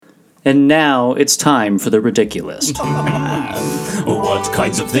And now it's time for the ridiculous. What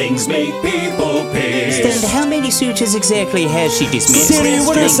kinds of things make people pissed? And how many suitors exactly has she dismissed? Siri,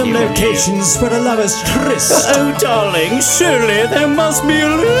 what are some locations for a lover's tryst? Oh, darling, surely there must be a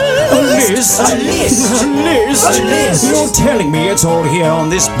list. A list? A list? You're telling me it's all here on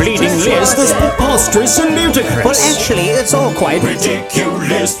this bleeding list? That's preposterous and ludicrous. Well, actually, it's all quite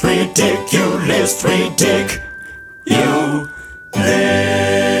Ridiculous, ridiculous, ridiculous.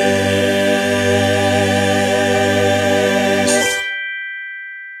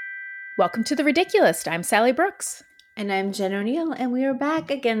 Welcome to The Ridiculous. I'm Sally Brooks. And I'm Jen O'Neill, and we are back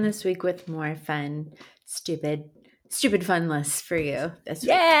again this week with more fun, stupid fun lists for you this week.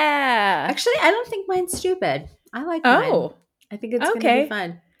 Yeah. Actually, I don't think mine's stupid. I like mine. Oh. I think it's going to be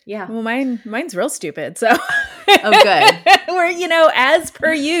fun. Yeah. Well, mine's real stupid, so. Oh, good. We're, as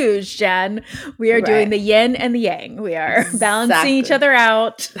per usual, Jen, we are doing the yin and the yang. We are balancing each other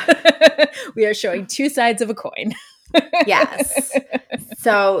out. We are showing two sides of a coin. Yes.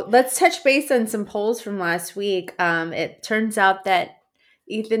 So let's touch base on some polls from last week. It turns out that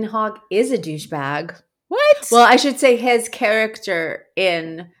Ethan Hawke is a douchebag. What? Well, I should say his character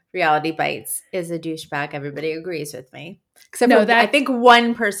in Reality Bites is a douchebag. Everybody agrees with me. Except for I think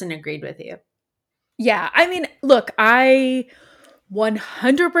one person agreed with you. Yeah. I mean, look, I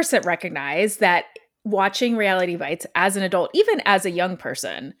 100% recognize that watching Reality Bites as an adult, even as a young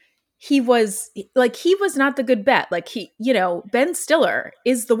person, he was not the good bet. Like Ben Stiller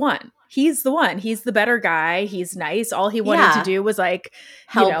is the one. He's the one. He's the better guy. He's nice. All he wanted to do was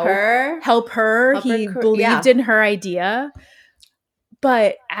help her. He believed in her idea.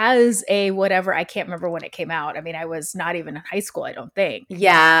 But as a whatever, I can't remember when it came out. I mean, I was not even in high school, I don't think.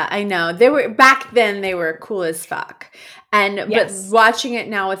 Yeah, I know. Back then they were cool as fuck. But watching it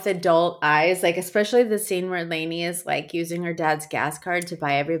now with adult eyes, like especially the scene where Lainey is like using her dad's gas card to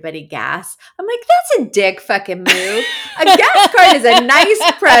buy everybody gas. I'm like, that's a dick fucking move. A gas card is a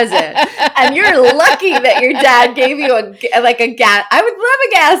nice present. And you're lucky that your dad gave you a gas. I would love a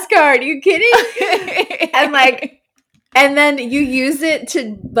gas card. Are you kidding? And then you use it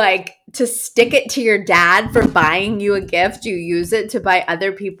to stick it to your dad for buying you a gift. You use it to buy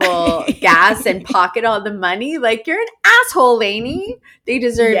other people gas and pocket all the money. Like, you're an asshole, Lainey. They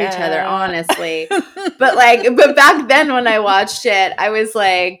deserve each other, honestly. But back then when I watched it, I was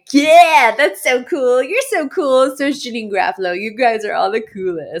like, yeah, that's so cool. You're so cool. So is Janine Garofalo. You guys are all the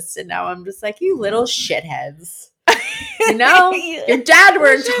coolest. And now I'm just like, you little shitheads. Your dad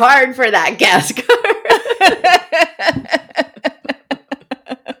worked hard for that gas card.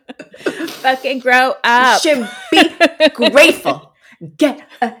 Fucking grow up. Should be grateful. Get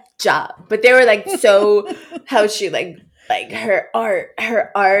a job. But they were so how she her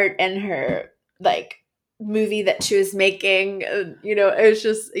art and her movie that she was making. It was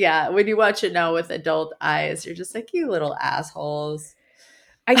just when you watch it now with adult eyes, you're just like, you little assholes.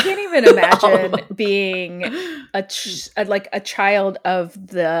 I can't even imagine being a child of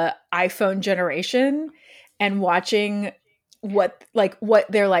the iPhone generation and watching what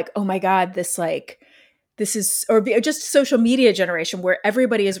they're like, oh my God, this is, or just social media generation where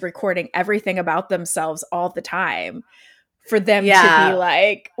everybody is recording everything about themselves all the time. For them to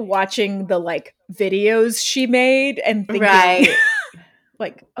be watching the videos she made and thinking,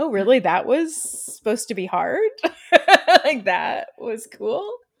 oh, really? That was supposed to be hard? That was cool.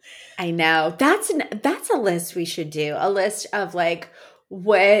 I know. That's a list we should do. A list of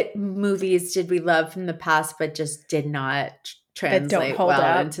what movies did we love from the past but just did not translate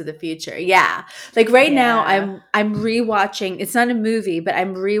well into the future. Yeah. Now I'm rewatching, it's not a movie, but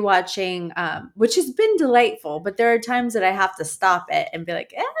I'm rewatching which has been delightful, but there are times that I have to stop it and be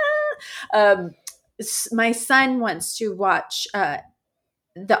like, my son wants to watch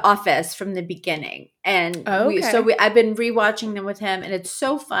The Office from the beginning, and I've been rewatching them with him, and it's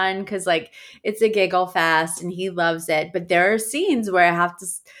so fun because it's a giggle fest and he loves it. But there are scenes where I have to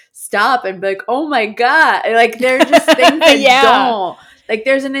stop and be like, "Oh my God!" There are just things that don't.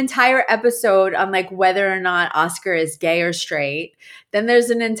 There's an entire episode on whether or not Oscar is gay or straight. Then there's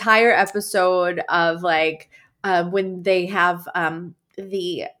an entire episode of when they have when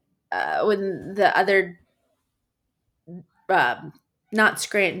the other. Not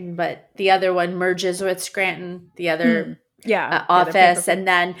Scranton, but the other one merges with Scranton, the other office. And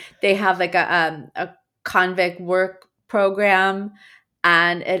then they have a convict work program,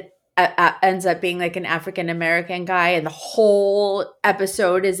 and it ends up being an African-American guy. And the whole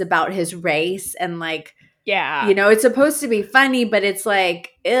episode is about his race. And it's supposed to be funny, but it's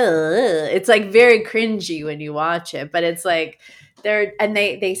it's very cringy when you watch it. But it's they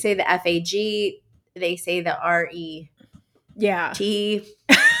say the FAG, they say the RE. Yeah. T.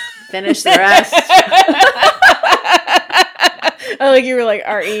 finish the rest. I like you were like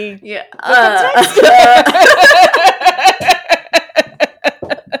RE. Yeah.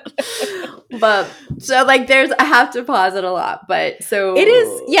 But so like I have to pause it a lot, but so it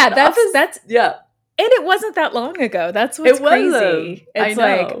is. Yeah, that's yeah. And it wasn't that long ago. That's what's crazy. It's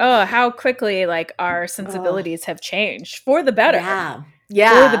like, oh, how quickly like our sensibilities have changed for the better.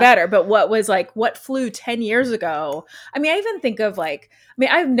 Yeah. For the better. But what flew 10 years ago? I mean, I even think of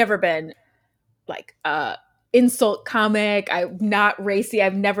I've never been like insult comic. I'm not racy.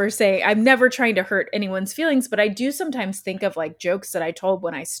 I'm never trying to hurt anyone's feelings, but I do sometimes think of like jokes that I told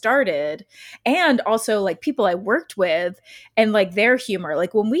when I started, and also like people I worked with and like their humor.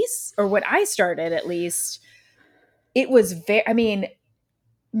 Like when I started, at least, it was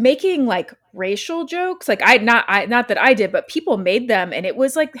making like racial jokes, like not that I did, but people made them, and it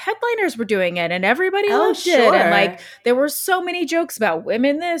was like headliners were doing it and everybody loved it, and like there were so many jokes about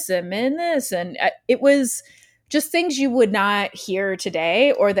women this and men this, and it was just things you would not hear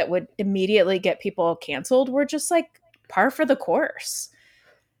today or that would immediately get people canceled were just like par for the course.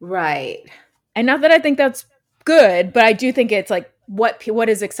 Right. And not that I think that's good, but I do think it's like what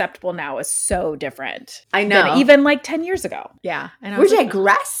is acceptable now is so different. I know. Than even like 10 years ago. Yeah. And we're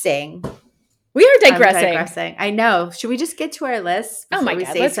digressing. We are digressing. I know. Should we just get to our list? Oh my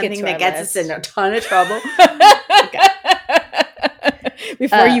God. Say something that gets us in a ton of trouble.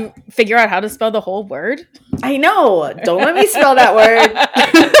 Before you figure out how to spell the whole word. I know. Don't let me spell that word.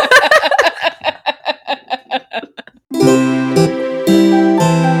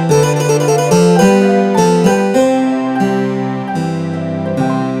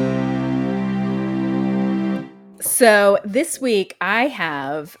 So this week I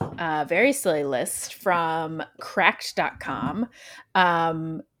have a very silly list from cracked.com,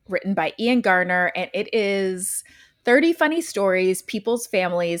 written by Ian Garner, and it is 30 funny stories people's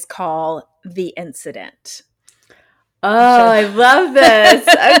families call the incident. Oh, I love this.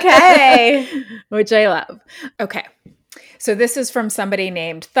 Okay. Which I love. Okay. So this is from somebody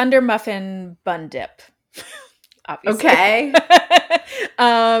named Thunder Muffin Bun Dip. Obviously. Okay.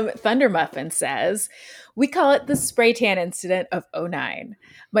 Thunder Muffin says, we call it the spray tan incident of 2009.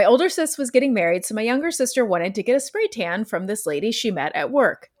 My older sis was getting married, so my younger sister wanted to get a spray tan from this lady she met at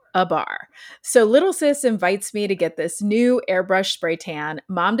work. A bar. So little sis invites me to get this new airbrush spray tan.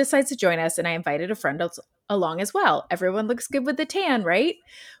 Mom decides to join us, and I invited a friend along as well. Everyone looks good with the tan, right?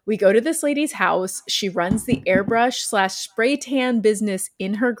 We go to this lady's house. She runs the airbrush/spray tan business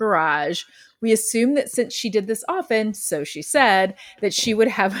in her garage. We assume that since she did this often, so she said, that she would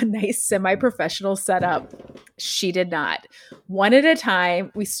have a nice semi-professional setup. She did not. One at a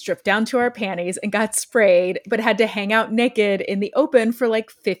time, we stripped down to our panties and got sprayed, but had to hang out naked in the open for like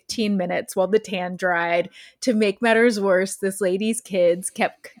 15 minutes while the tan dried. To make matters worse, this lady's kids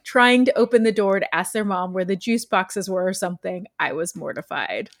kept trying to open the door to ask their mom where the juice boxes were or something. I was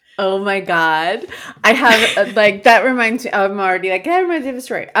mortified. Oh my God. I have that reminds me, I'm already like, that reminds me of a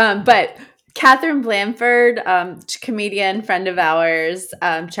story. But Catherine Blanford, comedian, friend of ours,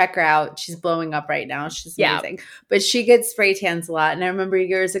 check her out. She's blowing up right now. She's amazing. Yeah. But she gets spray tans a lot. And I remember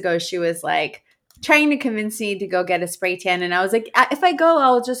years ago, she was like trying to convince me to go get a spray tan. And I was like, if I go,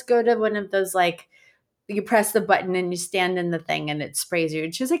 I'll just go to one of those like, you press the button and you stand in the thing and it sprays you.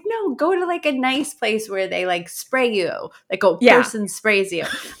 And she was like, no, go to like a nice place where they like spray you. Like a person sprays you.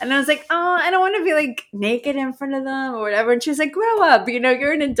 And I was like, oh, I don't want to be like naked in front of them or whatever. And she was like, grow up,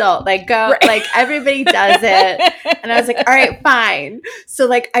 you're an adult. Like go, like everybody does it. And I was like, all right, fine. So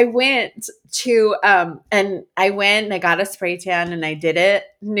like I went to, and I got a spray tan and I did it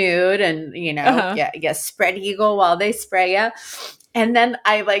nude and, spread eagle while they spray you. And then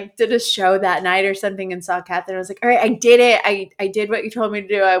I like did a show that night or something and saw Catherine. I was like, all right, I did it. I did what you told me to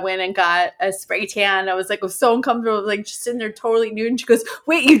do. I went and got a spray tan. I was so uncomfortable. I was like just sitting there totally nude. And she goes,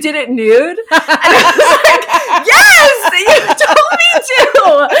 wait, you did it nude? And I was like, yes, you told me to.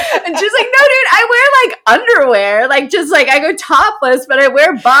 And she's like, no, dude, I wear like underwear. Like just like I go topless, but I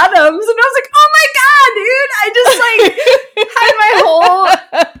wear bottoms. And I was like, oh my God, dude. I just like had my whole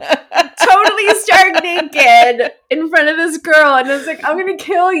totally stark naked in front of this girl. And I was like, I'm going to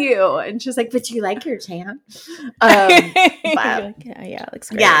kill you. And she's like, but do you like your tan? Yeah, it looks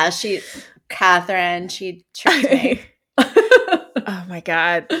great. Yeah, Catherine, she tricked me. Oh my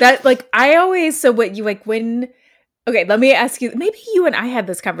God. That like, I always, so what you like when, okay, let me ask you, maybe you and I had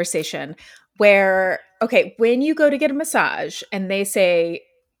this conversation where, okay, when you go to get a massage and they say,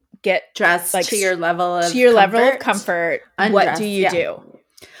 get dressed like, to your level of comfort, undressed, what do you do?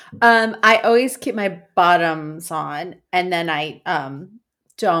 I always keep my bottoms on, and then I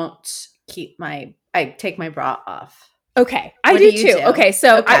don't keep I take my bra off. Okay, I do too. Okay,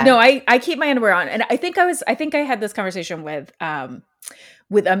 so I keep my underwear on, and I think I had this conversation with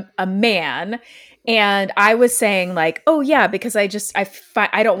a man, and I was saying like, oh yeah, because I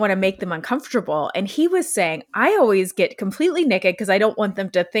don't want to make them uncomfortable, and he was saying I always get completely naked because I don't want them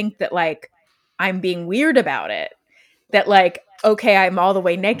to think that like I'm being weird about it, that like okay, I'm all the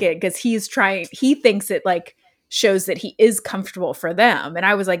way naked because he thinks it like shows that he is comfortable for them. And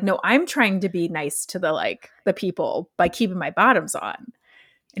I was like, no, I'm trying to be nice to the people by keeping my bottoms on.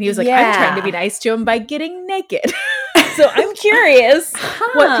 And he was like, I'm trying to be nice to him by getting naked. So I'm curious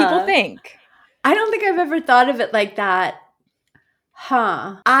what people think. I don't think I've ever thought of it like that.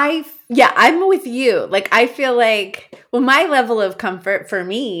 I'm with you. Like, I feel like, well, my level of comfort for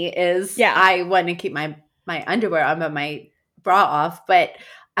me is I want to keep my underwear on, but my bra off. But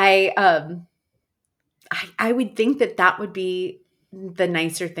I would think that would be the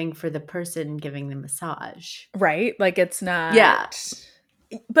nicer thing for the person giving the massage. Right? Like it's not. Yeah.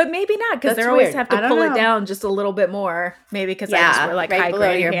 But maybe not because they always have to pull it down just a little bit more. Maybe because I just wear like high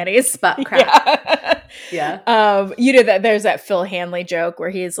granny panties. Butt crack. Yeah. You know that there's that Phil Hanley joke where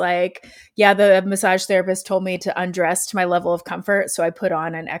he's like, yeah, the massage therapist told me to undress to my level of comfort, so I put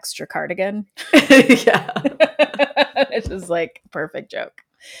on an extra cardigan. Yeah. It's just like a perfect joke.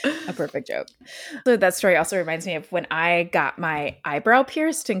 So that story also reminds me of when I got my eyebrow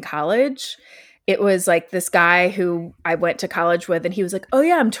pierced in college. It was like this guy who I went to college with, and he was like, oh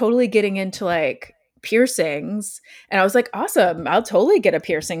yeah, I'm totally getting into like piercings. And I was like, awesome, I'll totally get a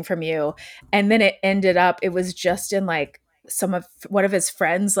piercing from you. And then it was just in like one of his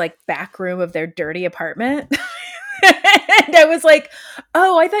friends' like back room of their dirty apartment. And I was like,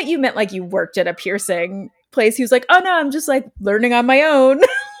 oh, I thought you meant like you worked at a piercing place. He was like, oh no, I'm just like learning on my own.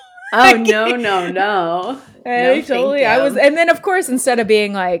 Oh no. Totally. And then of course, instead of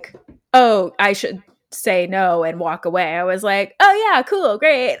being like, oh, I should say no and walk away, I was like, oh yeah, cool,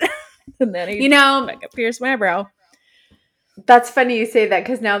 great. And then he pierced my eyebrow. That's funny you say that,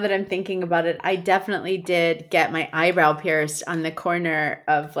 because now that I'm thinking about it, I definitely did get my eyebrow pierced on the corner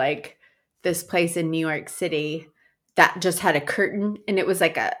of like this place in New York City that just had a curtain, and it was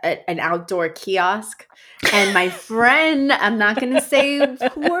like an outdoor kiosk. And my friend, I'm not going to say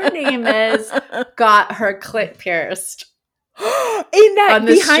who her name is, got her clit pierced. In that on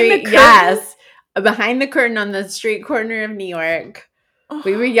the behind street, the curtain? Yes, behind the curtain on the street corner of New York.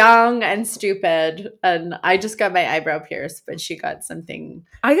 We were young and stupid, and I just got my eyebrow pierced, but she got something.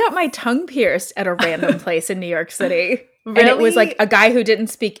 I got my tongue pierced at a random place in New York City. Really? And it was like a guy who didn't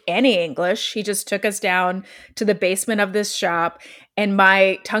speak any English. He just took us down to the basement of this shop, and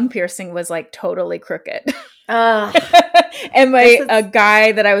my tongue piercing was like totally crooked. And a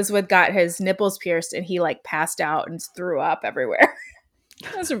guy that I was with got his nipples pierced, and he like passed out and threw up everywhere.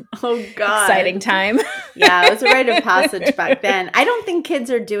 It was an exciting time. Yeah, it was a rite of passage back then. I don't think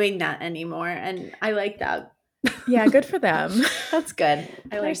kids are doing that anymore, and I like that. Yeah, good for them. That's good.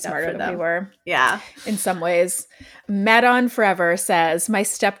 I like smarter that for than them. we were. Yeah. In some ways. Madon Forever says, my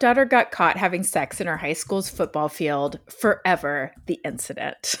stepdaughter got caught having sex in her high school's football field. Forever the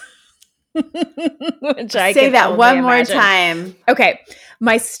incident. Which I say that one imagine. More time. Okay.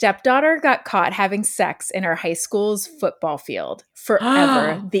 My stepdaughter got caught having sex in her high school's football field.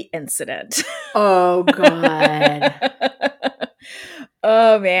 Forever the incident. Oh, God.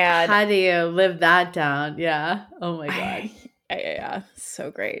 Oh, man. How do you live that down? Yeah. Oh, my God. Yeah. So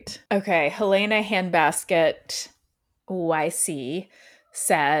great. Okay. Helena Handbasket YC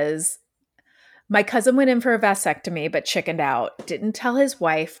says, my cousin went in for a vasectomy but chickened out. Didn't tell his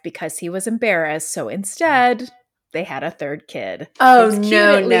wife because he was embarrassed. So instead, they had a third kid. Oh,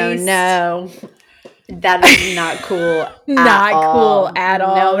 no. That is not cool. Not cool at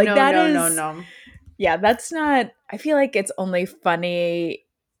all. No. Yeah, that's not. I feel like it's only funny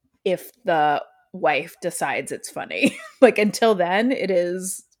if the wife decides it's funny. Like until then, it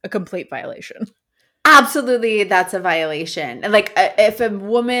is a complete violation. Absolutely, that's a violation. Like if a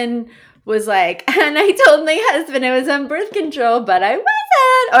woman was like, and I told my husband I was on birth control, but I wasn't,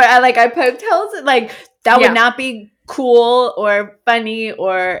 or I poked holes, like that would not be cool or funny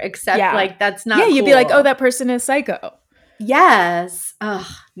or like that's not. Yeah, you'd be like, oh, that person is psycho. Yes. Oh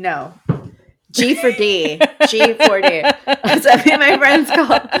no. G for D. G for D. That's what me and my friends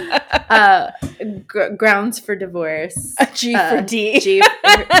call grounds for divorce. G for D. G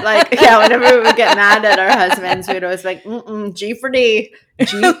whenever we would get mad at our husbands, we'd always like, G for D.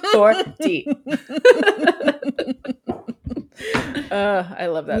 G for D. I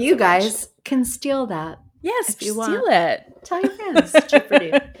love that. You guys can steal that. Yes, steal it. Tell your friends. G for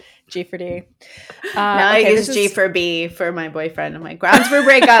D. G for D. Now I use G for B for my boyfriend. I'm like, grounds for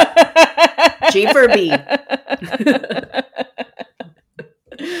breakup. G for B.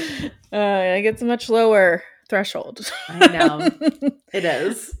 Like it's a much lower threshold. I know. It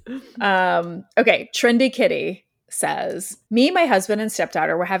is. Okay. Trendy Kitty says, me, my husband, and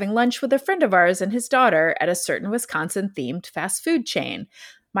stepdaughter were having lunch with a friend of ours and his daughter at a certain Wisconsin-themed fast food chain.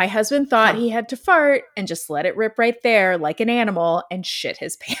 My husband thought he had to fart and just let it rip right there like an animal and shit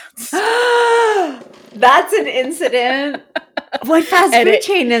his pants. That's an incident. What fast food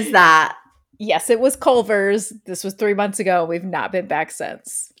chain is that? Yes, it was Culver's. This was 3 months ago. We've not been back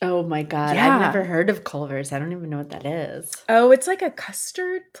since. Oh my God. Yeah. I've never heard of Culver's. I don't even know what that is. Oh, it's like a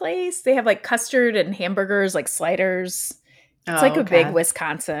custard place. They have like custard and hamburgers, like sliders. It's like a big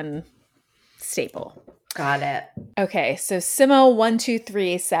Wisconsin staple. Got it. Okay, so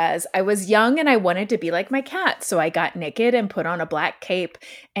Simo123 says, I was young and I wanted to be like my cat, so I got naked and put on a black cape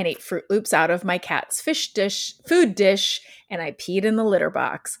and ate Fruit Loops out of my cat's food dish, and I peed in the litter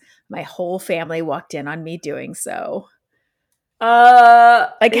box. My whole family walked in on me doing so.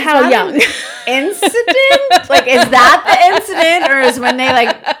 Like how young? Incident? Like, is that the incident, or is when they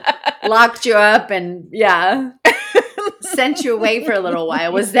like locked you up and sent you away for a little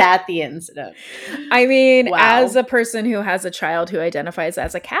while? Was that the incident? I mean, as a person who has a child who identifies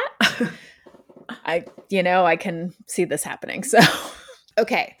as a cat, I can see this happening. So,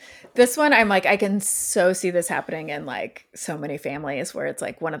 okay. This one, I'm like, I can so see this happening in like so many families where it's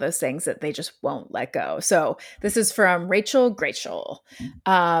like one of those things that they just won't let go. So this is from Rachel Grachel.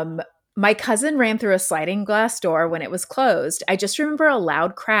 My cousin ran through a sliding glass door when it was closed. I just remember a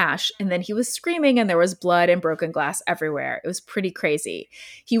loud crash, and then he was screaming and there was blood and broken glass everywhere. It was pretty crazy.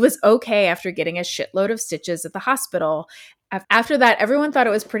 He was okay after getting a shitload of stitches at the hospital. After that, everyone thought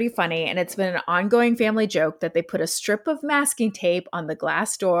it was pretty funny, and it's been an ongoing family joke that they put a strip of masking tape on the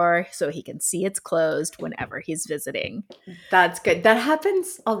glass door so he can see it's closed whenever he's visiting. That's good. That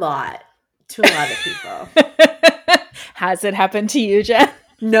happens a lot to a lot of people. Has it happened to you, Jen?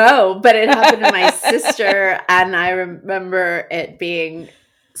 No, but it happened to my sister, and I remember it being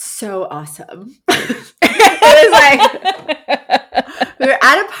so awesome. It was like, we were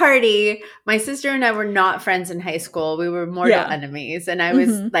at a party. My sister and I were not friends in high school. We were mortal enemies, and I was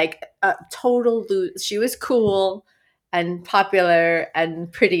like a total loser. She was cool and popular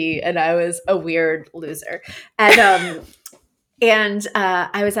and pretty, and I was a weird loser. And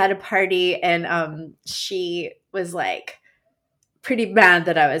I was at a party, and she was like pretty mad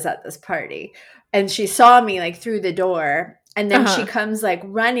that I was at this party, and she saw me like through the door, and then she comes like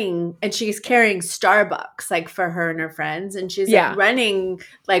running, and she's carrying Starbucks like for her and her friends, and she's like running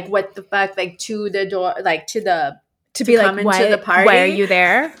like what the fuck, like to the door, like to be like, into the party. Why are you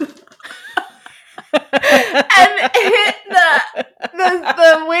there? And hit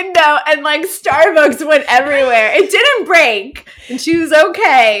the window, and like Starbucks went everywhere. It didn't break, and she was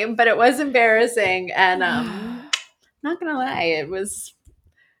okay, but it was embarrassing. And not gonna lie, it was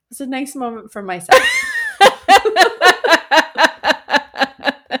a nice moment for myself.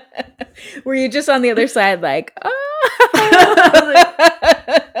 Were you just on the other side like, oh,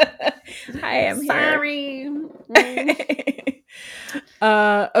 I am sorry.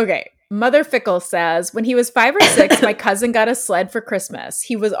 Okay. Mother Fickle says, when he was 5 or 6, my cousin got a sled for Christmas.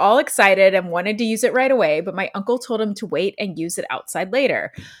 He was all excited and wanted to use it right away, but my uncle told him to wait and use it outside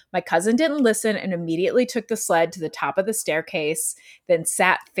later. My cousin didn't listen and immediately took the sled to the top of the staircase, then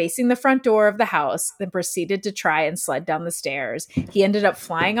sat facing the front door of the house, then proceeded to try and sled down the stairs. He ended up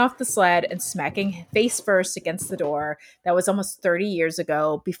flying off the sled and smacking face first against the door. That was almost 30 years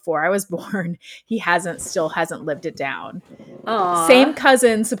ago, before I was born. He still hasn't lived it down. Aww. Same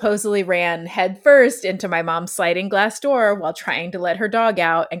cousin supposedly ran head first into my mom's sliding glass door while trying to let her dog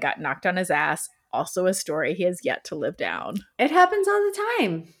out and got knocked on his ass. Also a story he has yet to live down. It happens all the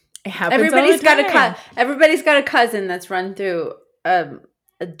time. It happens Everybody's all the time. Everybody's got a cousin that's run through a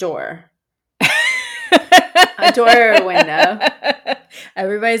door. A door or a window.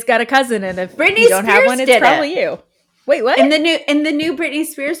 Everybody's got a cousin, and if Britney you don't Spears have one, it's probably you. Wait, what? In the new Britney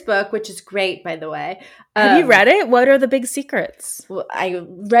Spears book, which is great, by the way. Have you read it? What are the big secrets? Well, I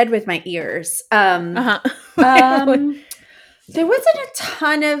read with my ears. Uh-huh. There wasn't a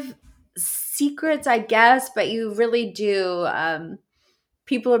ton of secrets, I guess, but you really do.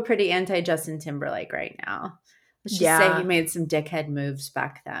 People are pretty anti-Justin Timberlake right now. Let's just say he made some dickhead moves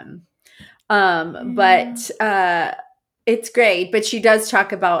back then. But it's great. But she does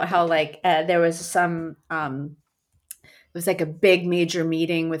talk about how like there was some it was like a big major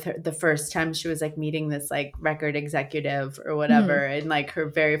meeting with her the first time she was like meeting this like record executive or whatever. And like her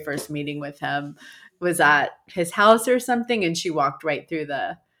very first meeting with him was at his house or something. And she walked right through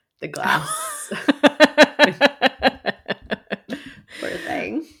the the glass. Poor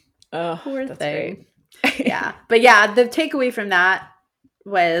thing. Oh, Poor that's thing. Yeah. But yeah, the takeaway from that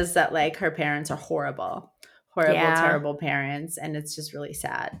was that like her parents are horrible, terrible parents. And it's just really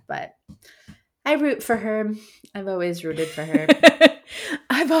sad. But I root for her. I've always rooted for her.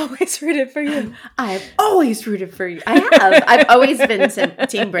 I've always rooted for you. I've always rooted for you. I have. I've always been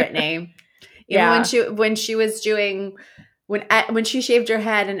Team Britney. When she was doing when she shaved her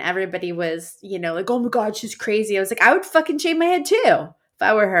head and everybody was, like, oh my God, she's crazy. I was like, I would fucking shave my head too if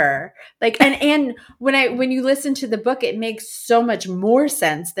I were her. Like, and when you listen to the book, it makes so much more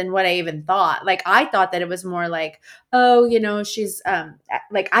sense than what I even thought. Like, I thought that it was more like, oh, she's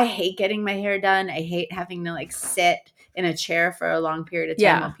like, I hate getting my hair done. I hate having to like sit in a chair for a long period of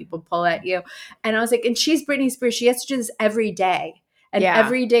time while people pull at you. And I was like, and she's Britney Spears. She has to do this every day. And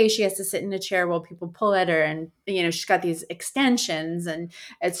every day she has to sit in a chair while people pull at her. And, she's got these extensions. And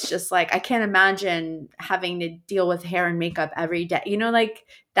it's just like, I can't imagine having to deal with hair and makeup every day, like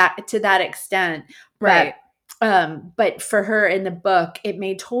that to that extent. Right. But for her in the book, it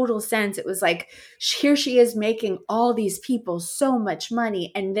made total sense. It was like, here she is making all these people so much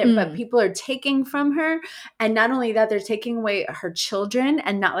money, and but people are taking from her. And not only that, they're taking away her children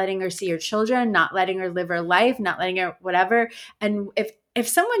and not letting her see her children, not letting her live her life, not letting her whatever. And if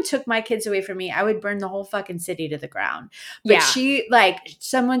someone took my kids away from me, I would burn the whole fucking city to the ground. But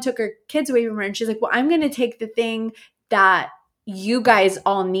someone took her kids away from her, and she's like, well, I'm going to take the thing that you guys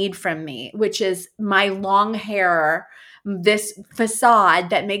all need from me, which is my long hair, this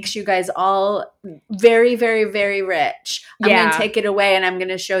facade that makes you guys all very, very, very rich. I'm going to take it away, and I'm going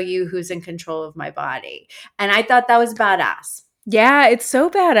to show you who's in control of my body. And I thought that was badass. Yeah, it's so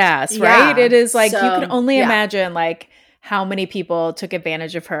badass, right? It is like, you can only imagine like how many people took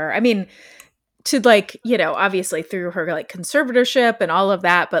advantage of her. I mean, to like, obviously through her like conservatorship and all of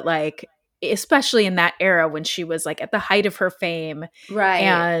that, but like, especially in that era when she was like at the height of her fame. Right.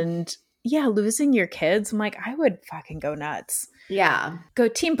 And losing your kids, I'm like, I would fucking go nuts. Yeah. Go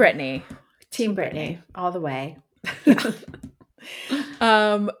Team Britney. Team Britney. All the way.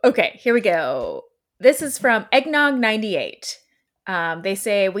 Okay, here we go. This is from Eggnog 98. They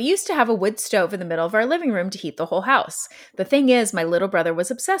say, we used to have a wood stove in the middle of our living room to heat the whole house. The thing is, my little brother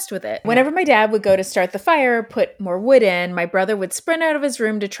was obsessed with it. Whenever my dad would go to start the fire, put more wood in, my brother would sprint out of his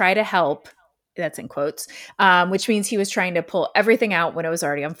room to try to help. That's in quotes, which means he was trying to pull everything out when it was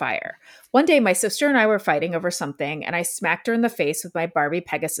already on fire. One day, my sister and I were fighting over something, and I smacked her in the face with my Barbie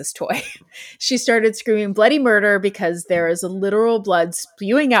Pegasus toy. She started screaming bloody murder because there is a literal blood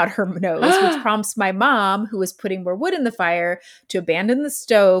spewing out her nose, which prompts my mom, who was putting more wood in the fire, to abandon the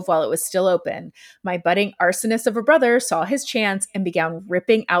stove while it was still open. My budding arsonist of a brother saw his chance and began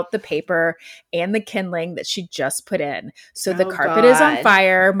ripping out the paper and the kindling that she just put in. So the carpet is on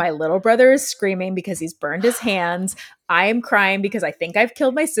fire. My little brother is screaming because he's burned his hands. I am crying because I think I've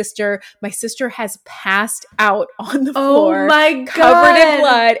killed my sister. My sister has passed out on the floor, covered in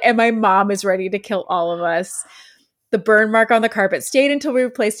blood, and my mom is ready to kill all of us. The burn mark on the carpet stayed until we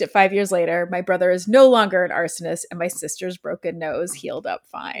replaced it 5 years later. My brother is no longer an arsonist, and my sister's broken nose healed up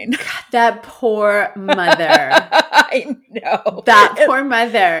fine. That poor mother. I know. That poor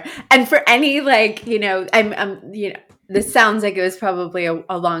mother. And for any, like, this sounds like it was probably a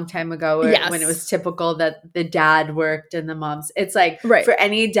long time ago when it was typical that the dad worked and the moms. It's like for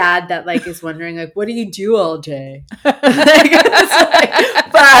any dad that like is wondering like, what do you do all day? Fuck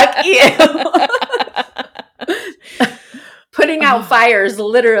you. Putting out fires,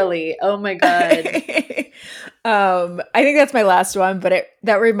 literally. Oh my God. I think that's my last one, but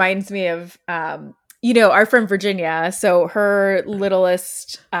that reminds me of our friend Virginia. So her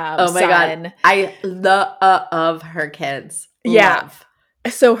littlest son. I love her kids. Yeah. Love.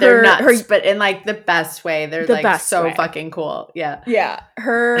 So they're nuts, but in like the best way. They're the like best so way. Fucking cool. Yeah. Yeah.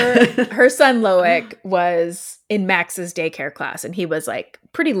 Her son Loic was in Max's daycare class, and he was like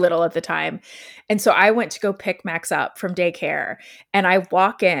pretty little at the time. And so I went to go pick Max up from daycare, and I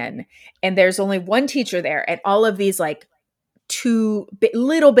walk in, and there's only one teacher there, and all of these like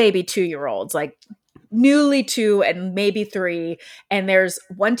little baby 2-year-olds, like newly 2 and maybe 3. And there's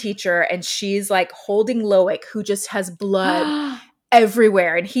one teacher, and she's like holding Loic, who just has blood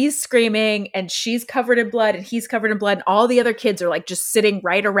everywhere, and he's screaming, and she's covered in blood, and he's covered in blood, and all the other kids are like just sitting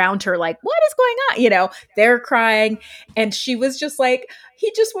right around her like, what is going on? They're crying, and she was just like, he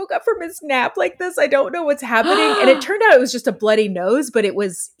just woke up from his nap like this. I don't know what's happening. And it turned out it was just a bloody nose, but he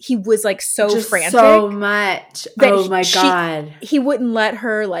was like so just frantic. So much. Oh my God. He wouldn't let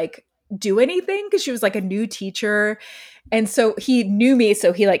her like do anything because she was like a new teacher. And so he knew me.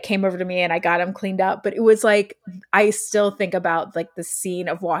 So he like came over to me and I got him cleaned up. But it was like, I still think about like the scene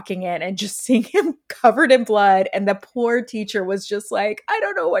of walking in and just seeing him covered in blood. And the poor teacher was just like, I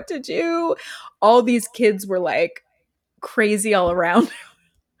don't know what to do. All these kids were like crazy all around.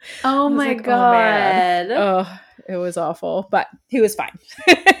 Oh my like, God. Oh, it was awful, but he was fine.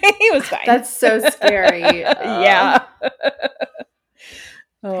 He was fine. That's so scary. Yeah.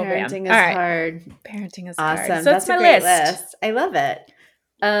 Parenting man. is hard. Parenting is awesome. hard. So that's my a great list. list. I love it.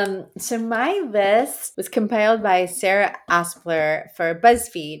 So my list was compiled by Sarah Aspler for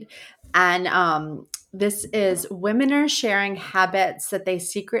BuzzFeed. And this is women are sharing habits that they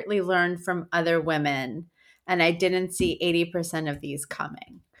secretly learned from other women. And I didn't see 80% of these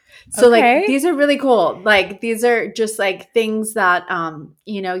coming. So like these are really cool. Like these are just like things that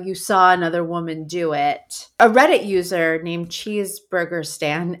you saw another woman do it. A Reddit user named Cheeseburger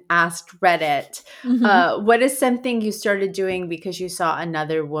Stan asked Reddit, what is something you started doing because you saw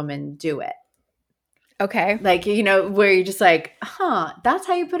another woman do it? Okay. Like, where you're just like, that's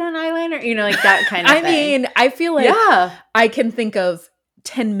how you put on eyeliner? Like that kind of thing. I mean, I feel like I can think of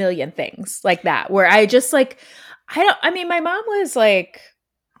 10 million things like that where I just like, my mom was like,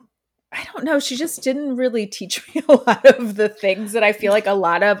 I don't know. She just didn't really teach me a lot of the things that I feel like a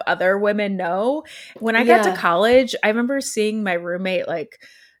lot of other women know. When I got to college, I remember seeing my roommate, like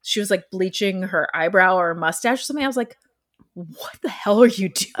she was like bleaching her eyebrow or mustache or something. I was like, what the hell are you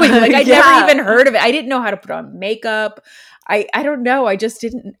doing? Like I never even heard of it. I didn't know how to put on makeup. I don't know. I just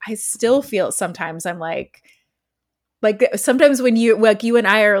didn't. I still feel sometimes I'm like sometimes when you and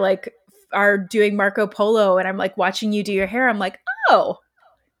I are doing Marco Polo and I'm like watching you do your hair, I'm like, oh,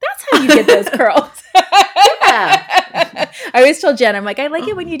 that's how you get those curls. I always tell Jen, I'm like, I like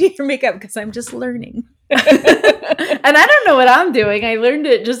it when you do your makeup because I'm just learning. And I don't know what I'm doing. I learned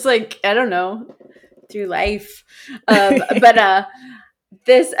it just like, I don't know, through life. So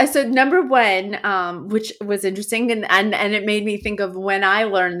number one, which was interesting and it made me think of when I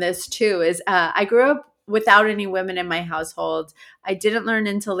learned this too, is I grew up without any women in my household. I didn't learn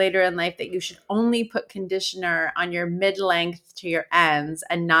until later in life that you should only put conditioner on your mid-length to your ends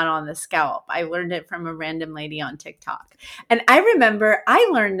and not on the scalp. I learned it from a random lady on TikTok. And I remember I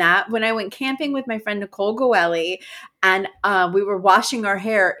learned that when I went camping with my friend Nicole Goelli and we were washing our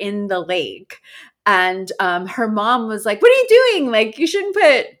hair in the lake. And her mom was like, what are you doing? Like, you shouldn't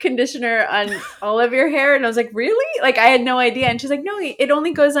put conditioner on all of your hair. And I was like, really? Like, I had no idea. And she's like, no, it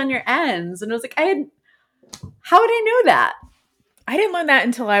only goes on your ends. And I was like, how would I know that? I didn't learn that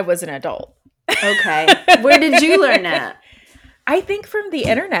until I was an adult. Okay. Where did you learn that? I think from the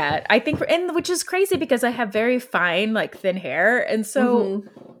internet. And which is crazy because I have very fine, like thin hair. And so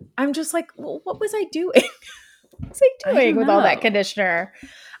I'm just like, well, what was I doing? What was I doing with all that conditioner?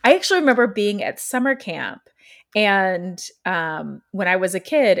 I actually remember being at summer camp and when I was a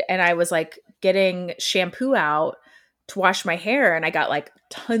kid and I was like getting shampoo out to wash my hair and I got like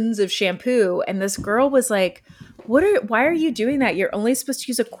tons of shampoo and this girl was like, why are you doing that? You're only supposed to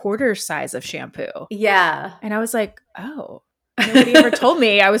use a quarter size of shampoo. Yeah. And I was like, oh, nobody ever told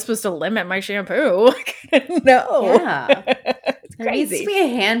me I was supposed to limit my shampoo. No. Yeah. It's there crazy. needs to be a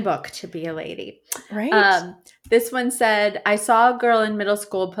handbook to be a lady. Right. This one said, I saw a girl in middle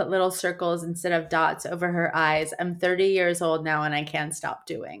school put little circles instead of dots over her eyes. I'm 30 years old now and I can't stop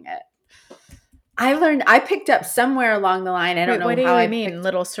doing it. I picked up somewhere along the line. I don't know what do how you I mean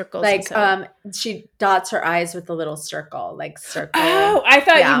little circles. Like she dots her eyes with a little circle, like circle. Oh, I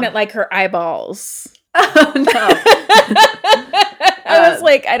thought you meant like her eyeballs. Oh no. I was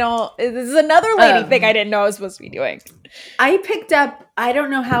like, this is another lady thing I didn't know I was supposed to be doing. I picked up, I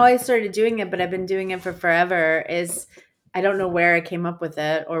don't know how I started doing it, but I've been doing it for forever, I don't know where I came up with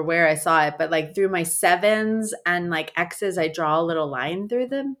it or where I saw it, but like through my 7s and like X's, I draw a little line through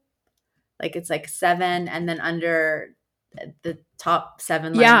them. Like it's like 7 and then under the top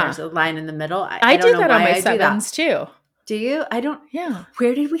 7 line, there's a line in the middle. I do that on my 7s too. Do you? I don't. Yeah.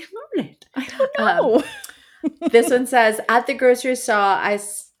 Where did we learn it? I don't know. This one says, at the grocery store, at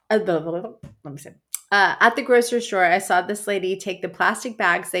the grocery store, I saw this lady take the plastic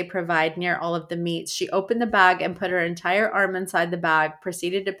bags they provide near all of the meats. She opened the bag and put her entire arm inside the bag,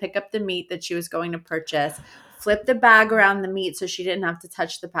 proceeded to pick up the meat that she was going to purchase, flipped the bag around the meat so she didn't have to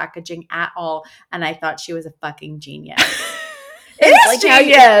touch the packaging at all. And I thought she was a fucking genius.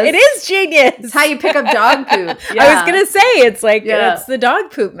 It is genius. It's how you pick up dog poop. Yeah. I was going to say, it's like, it's the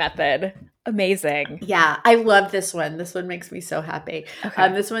dog poop method. Amazing. Yeah, I love this one. This one makes me so happy.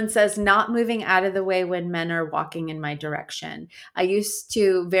 Okay. This one says, not moving out of the way when men are walking in my direction. I used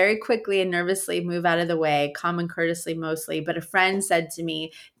to very quickly and nervously move out of the way, calm and courteously mostly, but a friend said to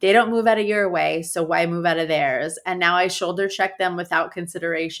me, they don't move out of your way, so why move out of theirs? And now I shoulder check them without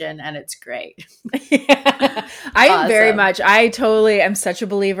consideration, and it's great. I totally am such a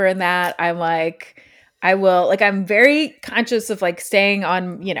believer in that. I'm like, I'm very conscious of like staying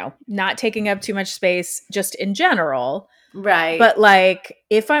on, not taking up too much space just in general. Right. But like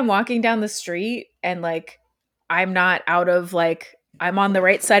if I'm walking down the street and like I'm not out of like, I'm on the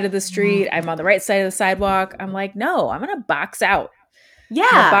right side of the street, I'm on the right side of the sidewalk, I'm like, no, I'm going to box out. Yeah.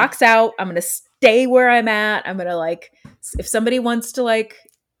 I'm gonna box out. I'm going to stay where I'm at. I'm going to like, if somebody wants to like,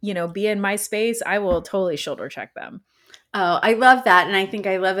 be in my space, I will totally shoulder check them. Oh, I love that. And I think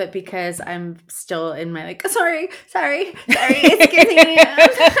I love it because I'm still in my like, sorry, excuse me.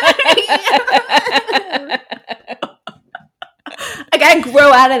 I gotta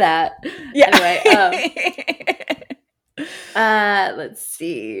grow out of that. Yeah. Anyway, let's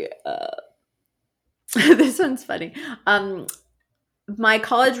see. This one's funny. My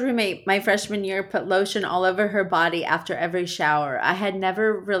college roommate, my freshman year, put lotion all over her body after every shower. I had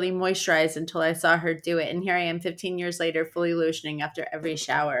never really moisturized until I saw her do it. And here I am 15 years later, fully lotioning after every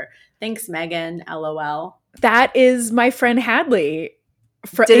shower. Thanks, Megan. LOL. That is my friend Hadley.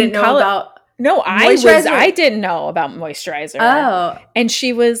 Didn't know about... No, I didn't know about moisturizer. Oh. And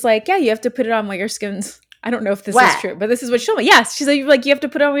she was like, yeah, you have to put it on while your skin's... I don't know if this is true, but this is what she told me. Yes. She's like, you have to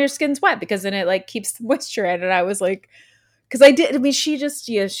put it on when your skin's wet because then it like keeps the moisture in. And I was like... Because she just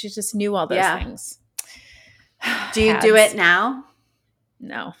knew all those things. Do you do it now?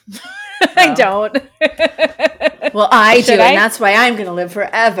 No, I don't. Well, I do, and that's why I'm going to live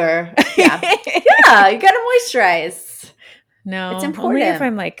forever. Yeah. Yeah, you got to moisturize. No, it's important. Only if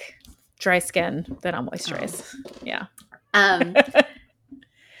I'm like dry skin, then I'll moisturize. Oh. Yeah.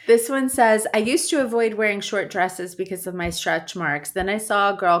 This one says, I used to avoid wearing short dresses because of my stretch marks. Then I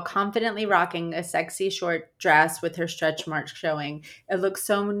saw a girl confidently rocking a sexy short dress with her stretch marks showing. It looks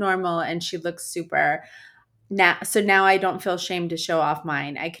so normal and she looks super. Now I don't feel shame to show off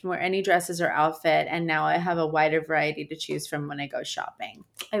mine. I can wear any dresses or outfit, and now I have a wider variety to choose from when I go shopping.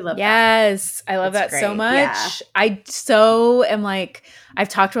 I love that. Yes, I love that so much. Yeah. I so am like, I've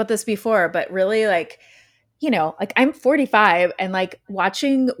talked about this before, but really like, like I'm 45 and like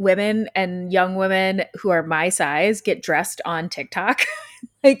watching women and young women who are my size get dressed on TikTok,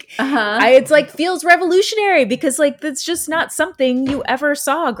 like it's like feels revolutionary because like that's just not something you ever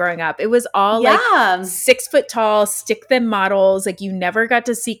saw growing up. It was all like 6 foot tall, stick them models. Like you never got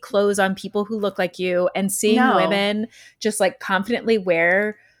to see clothes on people who look like you, and seeing women just like confidently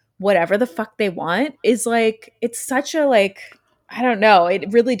wear whatever the fuck they want is like, it's such a like, I don't know.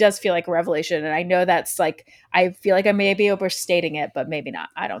 It really does feel like a revelation. And I know that's like, I feel like I may be overstating it, but maybe not.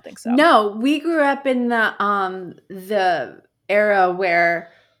 I don't think so. No, we grew up in the era where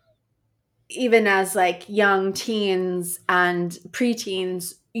even as like young teens and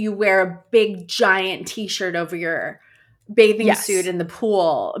preteens, you wear a big giant t-shirt over your bathing suit in the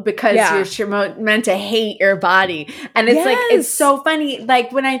pool because you're meant to hate your body. And it's like, it's so funny.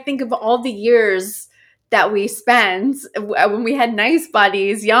 Like when I think of all the years that we spent when we had nice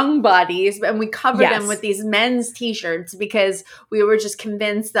bodies, young bodies, and we covered them with these men's t-shirts because we were just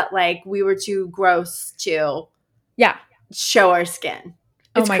convinced that like we were too gross to show our skin.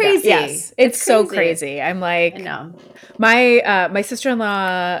 It's crazy. God, yes. It's so crazy. I'm like, I know. My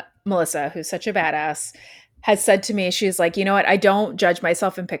sister-in-law, Melissa, who's such a badass, has said to me, she's like, you know what? I don't judge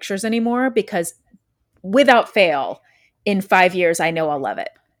myself in pictures anymore because without fail, in 5 years, I know I'll love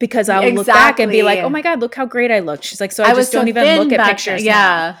it. Because I'll look back and be like, oh my God, look how great I looked. She's like, so I just don't even look at pictures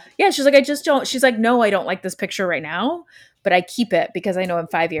now. Yeah. She's like, I just don't. She's like, no, I don't like this picture right now, but I keep it because I know in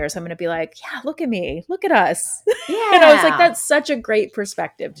 5 years I'm going to be like, yeah, look at me. Look at us. Yeah. And I was like, that's such a great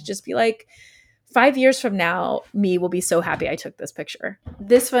perspective to just be like, 5 years from now, me will be so happy I took this picture.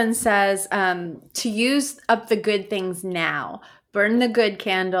 This one says, to use up the good things now. Burn the good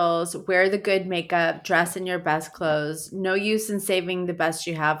candles, wear the good makeup, dress in your best clothes. No use in saving the best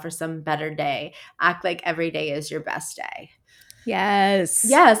you have for some better day. Act like every day is your best day. Yes.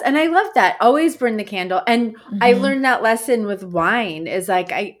 Yes. And I love that. Always burn the candle. And I learned that lesson with wine is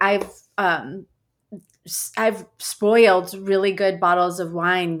like I've spoiled really good bottles of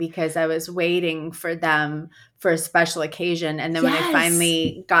wine because I was waiting for them for a special occasion. And then when I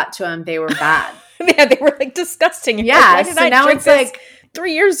finally got to them, they were bad. Yeah, they were like disgusting. Yeah, like, so now it's like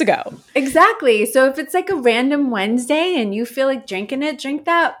 3 years ago. Exactly. So if it's like a random Wednesday and you feel like drinking it, drink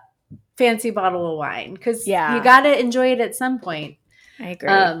that fancy bottle of wine because you got to enjoy it at some point. I agree.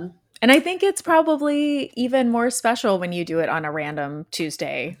 And I think it's probably even more special when you do it on a random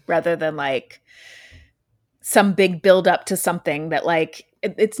Tuesday rather than like some big build up to something that like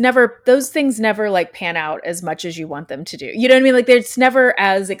it's never, those things never like pan out as much as you want them to do. You know what I mean? Like it's never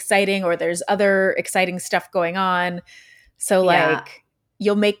as exciting, or there's other exciting stuff going on. So like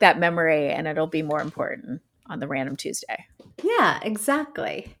you'll make that memory and it'll be more important on the random Tuesday. Yeah,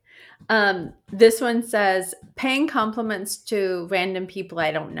 exactly. This one says, paying compliments to random people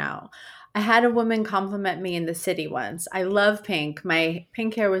I don't know. I had a woman compliment me in the city once. I love pink. My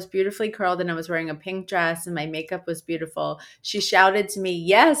pink hair was beautifully curled and I was wearing a pink dress and my makeup was beautiful. She shouted to me,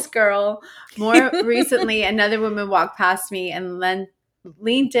 "Yes, girl." More recently, another woman walked past me and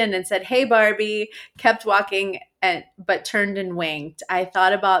leaned in and said, "Hey, Barbie," kept walking but turned and winked. I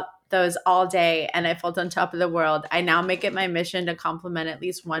thought about those all day and I felt on top of the world. I now make it my mission to compliment at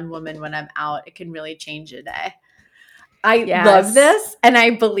least one woman when I'm out. It can really change a day. I love this and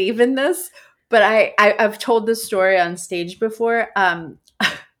I believe in this, but I've told this story on stage before.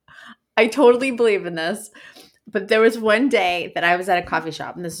 I totally believe in this, but there was one day that I was at a coffee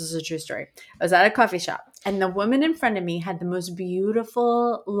shop, and this is a true story. I was at a coffee shop and the woman in front of me had the most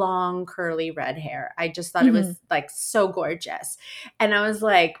beautiful, long, curly red hair. I just thought it was like so gorgeous. And I was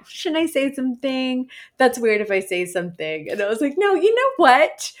like, should I say something? That's weird if I say something. And I was like, no, you know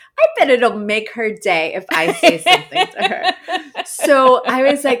what? I bet it'll make her day if I say something to her. So I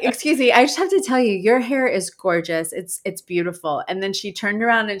was like, excuse me, I just have to tell you, your hair is gorgeous. It's beautiful. And then she turned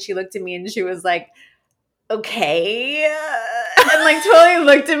around and she looked at me and she was like, okay. And like totally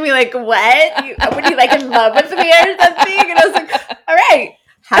looked at me like, what? Were you like in love with me or something? And I was like, all right,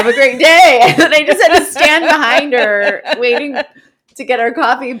 have a great day. And then I just had to stand behind her waiting to get our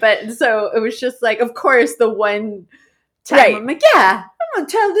coffee. But so it was just like, of course, the one time I'm like, yeah, I'm going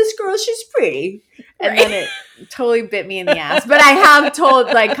to tell this girl she's pretty. And then it totally bit me in the ass. But I have told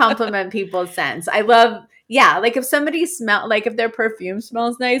like compliment people since. I love, like if somebody like if their perfume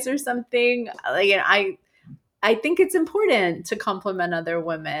smells nice or something, like, you know, I think it's important to compliment other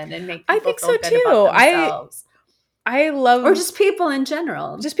women and make people feel good about themselves. I love, or just people in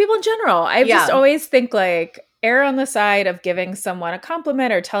general. I just always think like err on the side of giving someone a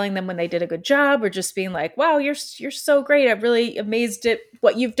compliment or telling them when they did a good job, or just being like, wow, you're so great. I'm really amazed at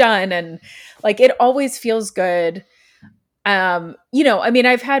what you've done. And like, it always feels good. You know, I mean,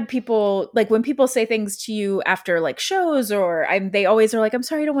 I've had people like when people say things to you after like shows, or they always are like, I'm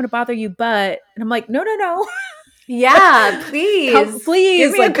sorry, I don't want to bother you, but, and I'm like, no. Yeah, please. Please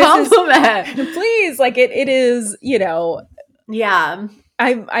give me like, a compliment. Please. Like it is, you know. Yeah.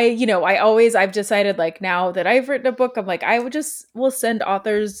 I've decided like now that I've written a book, I'm like, will send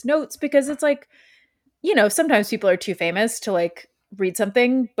authors notes, because it's like, you know, sometimes people are too famous to like read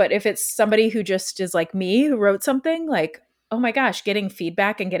something, but if it's somebody who just is like me who wrote something, like, oh my gosh, getting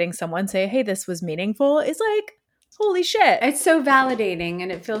feedback and getting someone say, hey, this was meaningful is like, holy shit. It's so validating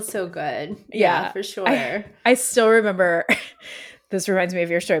and it feels so good. Yeah, for sure. I still remember, this reminds me of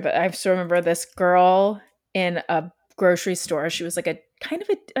your story, but I still remember this girl in a grocery store. She was like I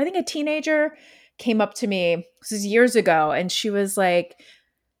think a teenager, came up to me, this is years ago, and she was like,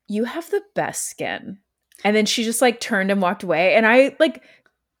 you have the best skin. And then she just like turned and walked away. And I like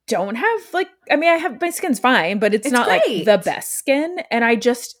don't have like, I mean, I have, my skin's fine, but it's not great. Like the best skin. And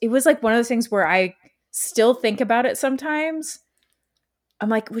it was like one of those things where I still think about it sometimes. I'm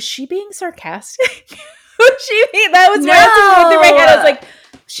like, was she being sarcastic? That was what I was going through my head. I was like,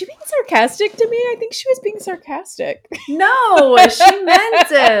 was she being sarcastic to me? I think she was being sarcastic. No, she meant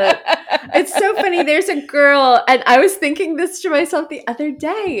it. It's so funny. There's a girl, and I was thinking this to myself the other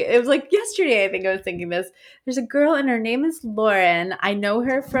day. It was like yesterday, I think I was thinking this. There's a girl, and her name is Lauren. I know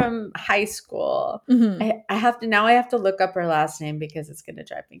her from high school. Mm-hmm. I have to look up her last name because it's going to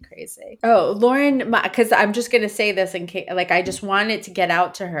drive me crazy. Oh, Lauren, because I'm just going to say this in case, like, I just wanted to get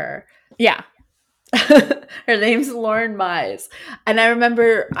out to her. Yeah. Her name's Lauren Mize. And I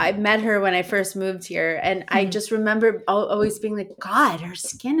remember I met her when I first moved here. And I just remember always being like, God, her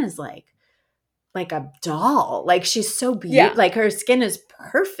skin is like a doll. Like, she's so beautiful. Yeah. Like, her skin is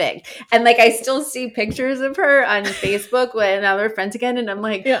perfect. And like, I still see pictures of her on Facebook when now we're friends again. And I'm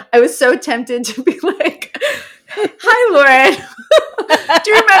like, I was so tempted to be like, hi, Lauren.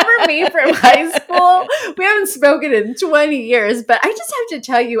 Do you remember me from high school? We haven't spoken in 20 years, but I just have to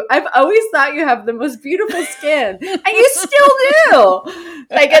tell you, I've always thought you have the most beautiful skin, and you still do.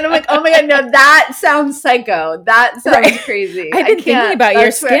 Like, and I'm like, oh my God, no, that sounds psycho. That sounds crazy. I've been thinking about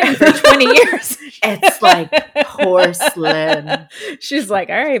your skin for 20 years. It's like porcelain. She's like,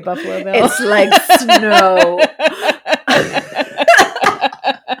 all right, Buffalo Bill. It's like snow.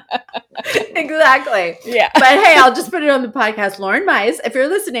 Exactly. Exactly. Yeah. But hey, I'll just put it on the podcast. Lauren Mize, if you're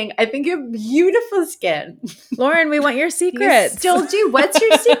listening, I think you have beautiful skin. Lauren, we want your secrets. You still do. What's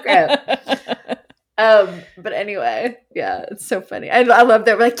your secret? But anyway, yeah, it's so funny. I love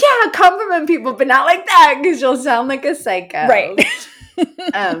that. We're like, yeah, compliment people, but not like that because you'll sound like a psycho. Right.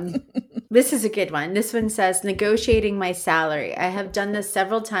 This is a good one. This one says, negotiating my salary. I have done this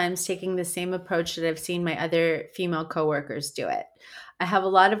several times, taking the same approach that I've seen my other female coworkers do it. I have a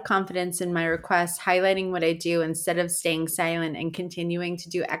lot of confidence in my requests, highlighting what I do instead of staying silent and continuing to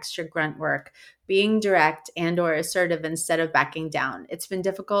do extra grunt work, being direct and or assertive instead of backing down. It's been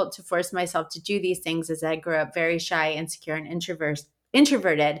difficult to force myself to do these things as I grew up very shy, insecure, and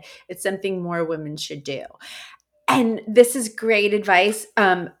introverted. It's something more women should do. And this is great advice.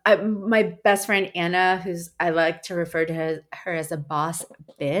 My best friend Anna, I like to refer to her as a boss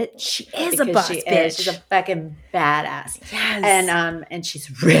bitch. She is a boss bitch. She's a fucking badass. Yes. And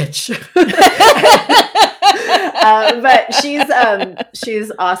she's rich. But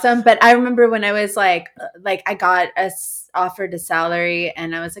she's awesome. But I remember when I was like I got offered a salary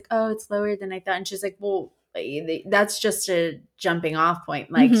and I was like, oh, it's lower than I thought. And she's like, well, that's just a jumping off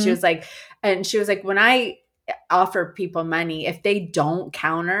point. Like she was like, when I offer people money, if they don't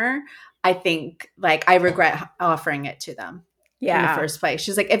counter, I think like I regret offering it to them in the first place.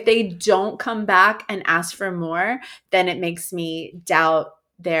 She's like, if they don't come back and ask for more, then it makes me doubt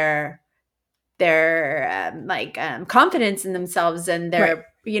their confidence in themselves and their,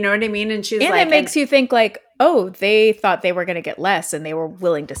 you know what I mean? And she's like, it makes you think like, oh, they thought they were going to get less and they were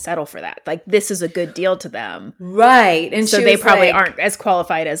willing to settle for that. Like this is a good deal to them. Right. And so they probably aren't as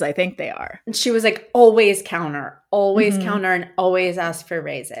qualified as I think they are. And she was like, always counter and always ask for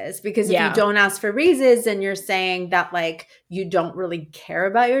raises. Because if you don't ask for raises, then you're saying that like you don't really care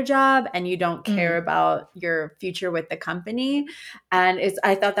about your job and you don't care about your future with the company. And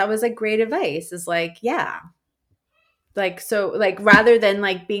I thought that was like great advice. Is like, yeah. Like, so like, rather than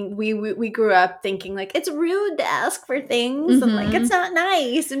like we grew up thinking like, it's rude to ask for things and like, it's not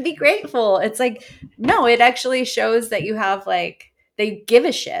nice and be grateful. It's like, no, it actually shows that you have like, they give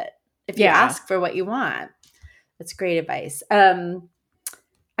a shit if you ask for what you want. That's great advice. I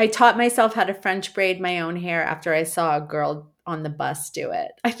taught myself how to French braid my own hair after I saw a girl on the bus do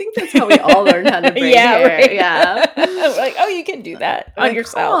it. I think that's how we all learn how to braid hair. Right. Yeah. Like, oh, you can do that on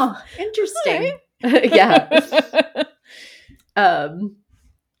yourself. Oh, interesting. Right. Yeah.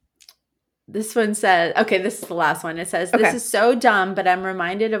 This one says, okay, this is the last one. It says, this is so dumb, but I'm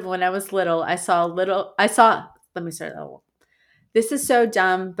reminded of when I was little. Let me start that one. This is so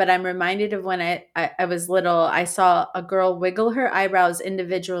dumb, but I'm reminded of when I was little. I saw a girl wiggle her eyebrows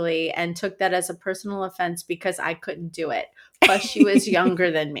individually and took that as a personal offense because I couldn't do it. Plus, she was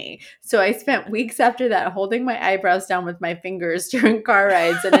younger than me. So I spent weeks after that holding my eyebrows down with my fingers during car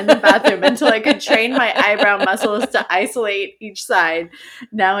rides and in the bathroom until I could train my eyebrow muscles to isolate each side.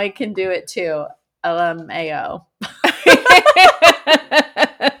 Now I can do it too. LMAO.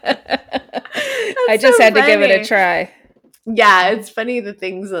 I just had to give it a try. Yeah, it's funny the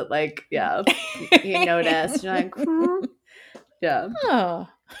things that like, you notice. You're like, yeah. Oh,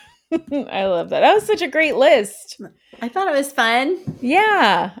 I love that. That was such a great list. I thought it was fun.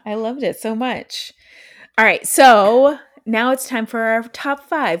 Yeah, I loved it so much. All right, so now it's time for our top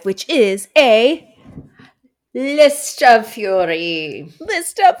 5, which is a list of fury.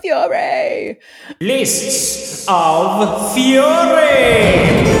 List of fury. Lists of fury.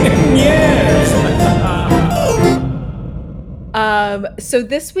 Yes. So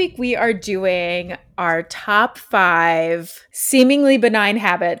this week we are doing our top 5 seemingly benign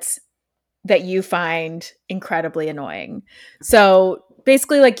habits that you find incredibly annoying. So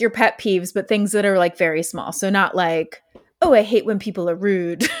basically like your pet peeves, but things that are like very small. So not like, oh, I hate when people are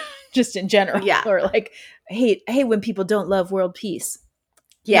rude, just in general. Yeah. Or like, I hate when people don't love world peace.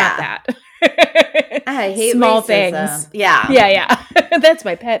 Yeah. Not that. I hate small racism. things. Yeah. Yeah. That's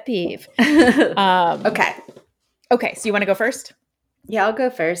my pet peeve. Okay. Okay. So you want to go first? Yeah, I'll go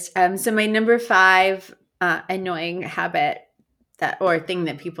first. So my number 5 annoying habit or thing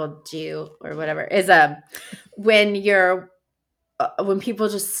that people do or whatever is when people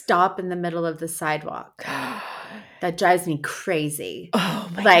just stop in the middle of the sidewalk. That drives me crazy. Oh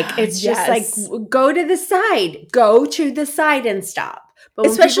my God, it's just like go to the side and stop. But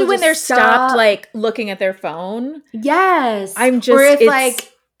especially when they're stopped like looking at their phone. Yes.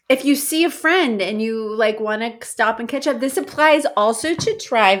 If you see a friend and you like want to stop and catch up, this applies also to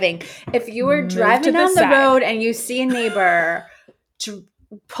driving. If you are driving down the road and you see a neighbor,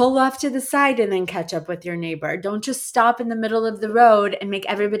 pull off to the side and then catch up with your neighbor. Don't just stop in the middle of the road and make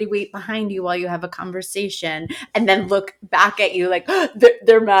everybody wait behind you while you have a conversation and then look back at you like, oh,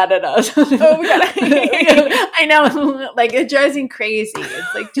 they're mad at us. Oh my God. I know. Like, it drives me crazy.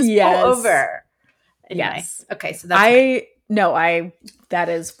 It's like, just pull over. Anyway. Yes. Okay. So that's that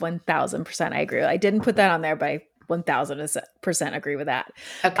is 1000%. I agree. I didn't put that on there, but I 1000% agree with that.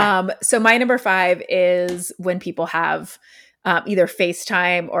 Okay. So my number 5 is when people have either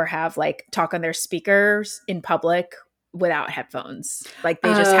FaceTime or have like talk on their speakers in public without headphones. Like they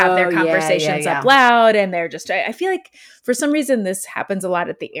just have their conversations up loud and they're just, I feel like for some reason this happens a lot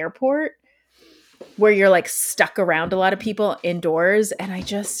at the airport where you're like stuck around a lot of people indoors. And I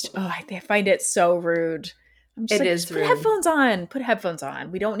find it so rude. I'm just just put headphones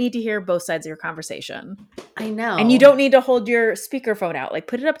on. We don't need to hear both sides of your conversation. I know. And you don't need to hold your speakerphone out. Like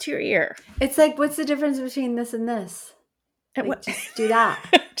put it up to your ear. It's like, what's the difference between this and this? Like, just do that.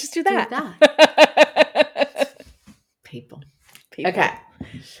 Just do that. People. Okay.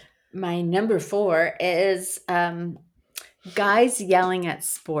 My number 4 is guys yelling at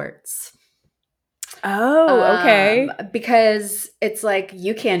sports. Oh, okay. Because it's like,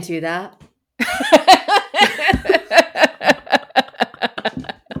 you can't do that.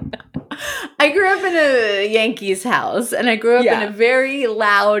 I grew up in a Yankees house, and I grew up in a very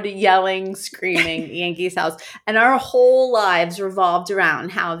loud, yelling, screaming Yankees house. And our whole lives revolved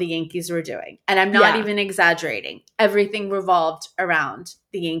around how the Yankees were doing. And I'm not even exaggerating. Everything revolved around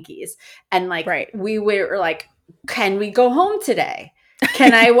the Yankees. And like, we were like, can we go home today?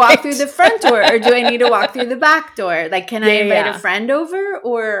 Can I walk through the front door, or do I need to walk through the back door? Like, can I invite a friend over,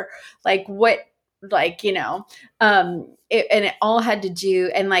 or like what, like, you know, and it all had to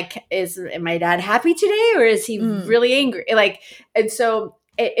do, and like, is my dad happy today, or is he really angry? Like, and so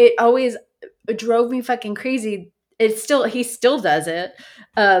it always drove me fucking crazy. He still does it.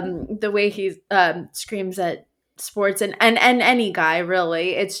 The way he screams at sports and any guy,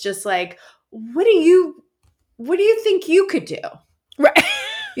 really. It's just like, what do you think you could do? Right.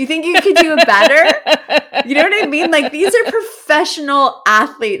 You think you could do it better? You know what I mean? Like, these are professional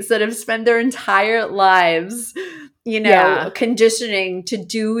athletes that have spent their entire lives, you know, conditioning to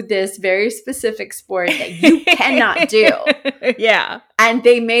do this very specific sport that you cannot do. Yeah. And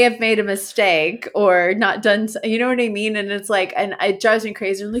they may have made a mistake or not done, you know what I mean? And it's like, and it drives me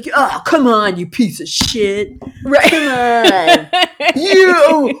crazy. I'm like, oh, come on, you piece of shit. Right. Come on.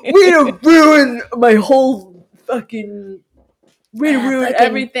 You, we have ruined my whole fucking... We ruined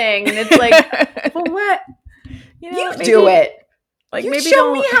everything. And it's like, well, what? You do it. Like, maybe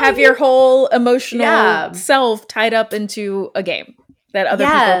don't have your whole emotional self tied up into a game that other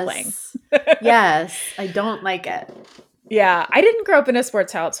people are playing. Yes. I don't like it. Yeah. I didn't grow up in a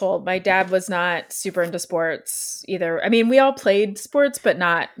sports household. My dad was not super into sports either. I mean, we all played sports, but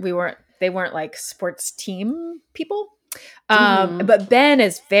they weren't like sports team people. But Ben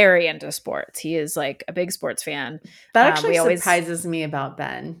is very into sports. He is like a big sports fan. That actually surprises me about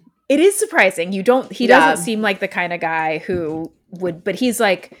Ben. It is surprising. He doesn't seem like the kind of guy who would, but he's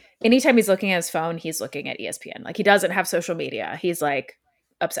like, anytime he's looking at his phone, he's looking at ESPN. Like, he doesn't have social media. He's like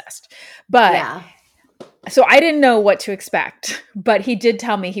obsessed. But so I didn't know what to expect, but he did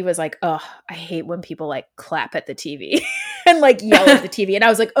tell me, he was like, oh, I hate when people like clap at the TV and like yell at the TV. And I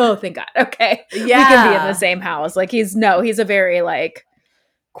was like, oh, thank God. Okay. Yeah. We can be in the same house. Like, he's a very like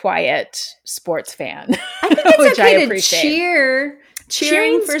quiet sports fan. I think it's okay to cheer.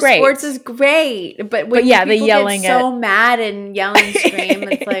 Cheering for sports is great. But when people the yelling get so mad and yell and scream,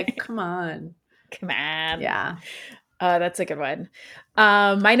 it's like, come on. Yeah. That's a good one.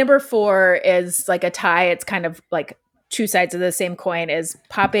 My number 4 is like a tie. It's kind of like two sides of the same coin, is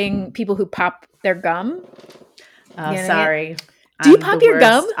people who pop their gum. Oh, sorry. Do you pop your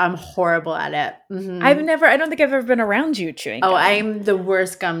gum? I'm horrible at it. Mm-hmm. I don't think I've ever been around you chewing gum. Oh, I'm the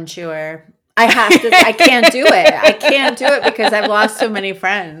worst gum chewer. I can't do it. I can't do it because I've lost so many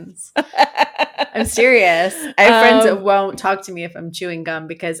friends. I'm serious. I have friends that won't talk to me if I'm chewing gum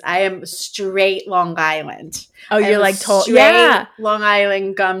because I am straight Long Island. Oh, you're like straight Long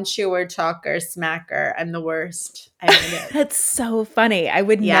Island gum chewer, talker, smacker. I'm the worst. I hate it. That's so funny. I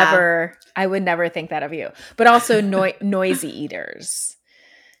would never think that of you. But also noisy eaters.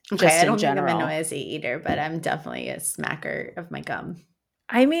 Okay, I don't think I'm a noisy eater, but I'm definitely a smacker of my gum.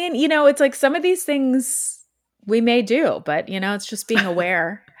 I mean, you know, it's like some of these things we may do, but, you know, it's just being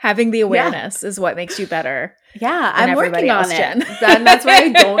aware. Having the awareness is what makes you better. Yeah, I'm working on it. And that's why I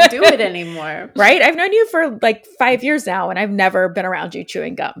don't do it anymore. Right? I've known you for like 5 years now, and I've never been around you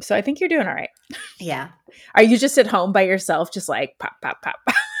chewing gum. So I think you're doing all right. Yeah. Are you just at home by yourself, just like pop, pop, pop?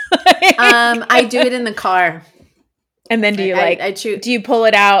 I do it in the car. And then do you do you pull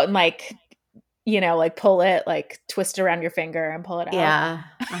it out and like, like pull it, like twist around your finger and pull it out? Yeah.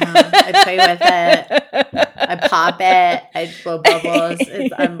 I play with it. I pop it. I blow bubbles.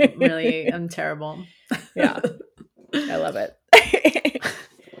 I'm terrible. Yeah. I love it.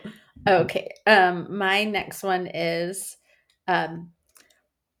 Okay. My next one is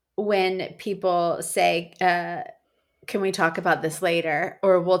when people say, can we talk about this later?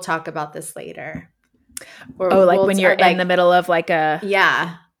 Or we'll talk about this later. Or when you're in the middle of like a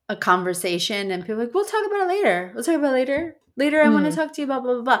conversation and people are like, we'll talk about it later. We'll talk about it later. Later, I want to talk to you about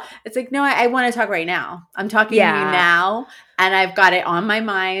blah, blah, blah. It's like, no, I want to talk right now. I'm talking to you now and I've got it on my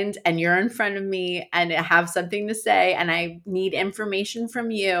mind and you're in front of me and I have something to say and I need information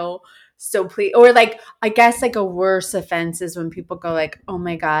from you. So please, or like, I guess like a worse offense is when people go like, oh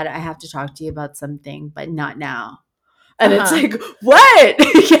my God, I have to talk to you about something, but not now. And it's like, what?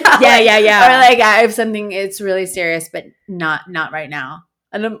 Yeah. Or like, I have something, it's really serious, but not right now.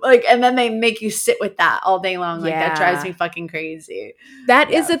 And I'm like, and then they make you sit with that all day long. Like that drives me fucking crazy. That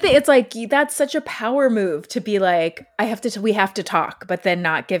is the thing. It's like, that's such a power move to be like, we have to talk, but then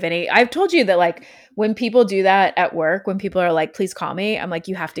not give any. I've told you that like when people do that at work, when people are like, please call me, I'm like,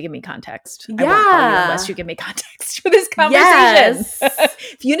 you have to give me context. I won't call you unless you give me context for this conversation. Yes.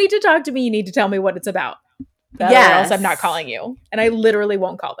 If you need to talk to me, you need to tell me what it's about. Or else I'm not calling you. And I literally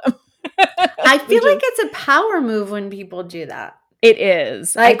won't call them. I feel like it's a power move when people do that. It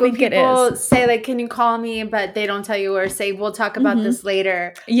is. Like when people say like, can you call me? But they don't tell you or say, we'll talk about this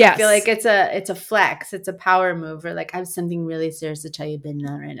later. Yes. I feel like it's a flex. It's a power move or like, I have something really serious to tell you, but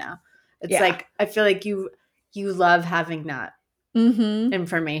not right now. It's like, I feel like you love having that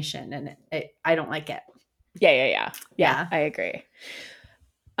information and I don't like it. Yeah. I agree.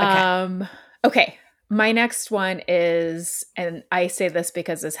 Okay. My next one is, and I say this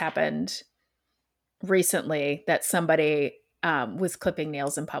because this happened recently, that somebody was clipping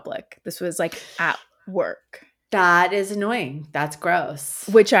nails in public. This was like at work. That is annoying. That's gross.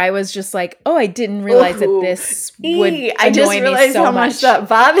 Which I was just like, oh, I didn't realize that this would annoy I just realized me so how much that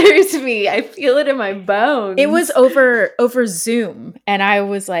bothers me. I feel it in my bones. It was over Zoom, and I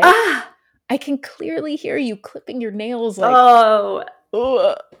was like, I can clearly hear you clipping your nails. Like,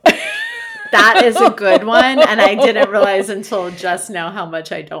 that is a good one, and I didn't realize until just now how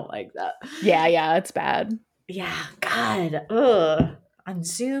much I don't like that. Yeah, it's bad. Yeah, God. Ugh. On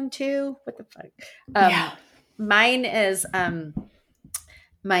Zoom too? What the fuck? Mine is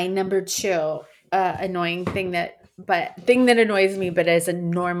my number 2 annoying thing that annoys me, but is a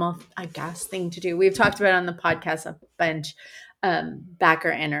normal, I guess, thing to do. We've talked about it on the podcast a bunch.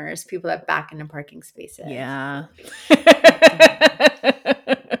 Backer inners, people that back into parking spaces. Yeah.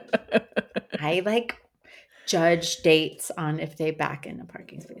 I like judge dates on if they back into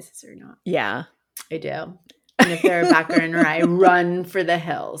parking spaces or not. Yeah. I do. And if they're a backer inner, I run for the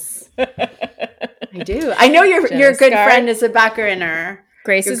hills. I do. I know your good friend is a backer inner.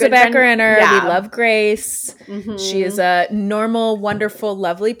 Grace is a backer inner. Yeah. We love Grace. Mm-hmm. She is a normal, wonderful,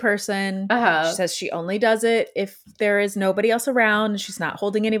 lovely person. She says she only does it if there is nobody else around. She's not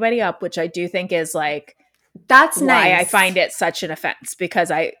holding anybody up, which I do think is like, that's why nice. I find it such an offense,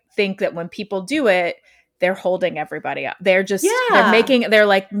 because I think that when people do it, they're holding everybody up. They're just, they're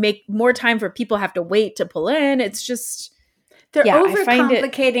like, make more time for people have to wait to pull in. It's just, they're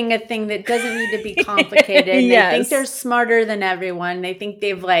overcomplicating a thing that doesn't need to be complicated. Yes. They think they're smarter than everyone. They think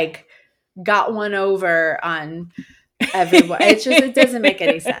they've like got one over on everyone. It's just, it doesn't make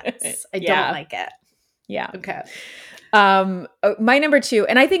any sense. I don't like it. Yeah. Okay. My number 2,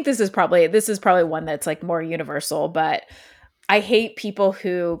 and I think this is probably one that's like more universal, but I hate people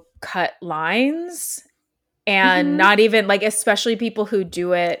who cut lines and not even like, especially people who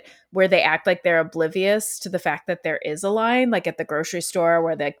do it where they act like they're oblivious to the fact that there is a line, like at the grocery store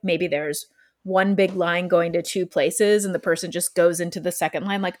where like maybe there's one big line going to 2 places and the person just goes into the second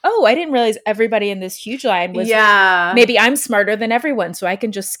line like, oh, I didn't realize everybody in this huge line was, maybe I'm smarter than everyone, so I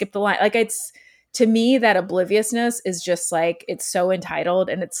can just skip the line. Like, it's, to me, that obliviousness is just like, it's so entitled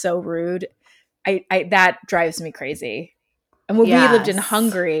and it's so rude. I that drives me crazy. And when we lived in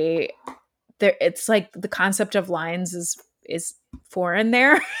Hungary, it's like the concept of lines is foreign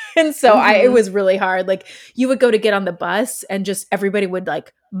there. And so it was really hard. Like, you would go to get on the bus and just everybody would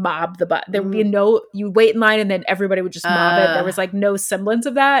like mob the bus. There would be you wait in line and then everybody would just mob it. There was like no semblance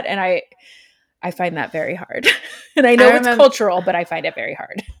of that. And I find that very hard. And I know it's cultural, but I find it very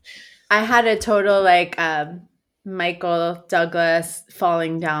hard. I had a total like Michael Douglas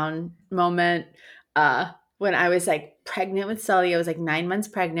falling down moment when I was like pregnant with Sully. I was like 9 months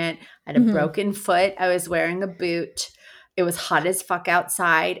pregnant. I had a broken foot. I was wearing a boot. It was hot as fuck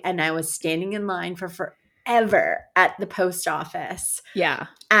outside, and I was standing in line for ever at the post office. Yeah.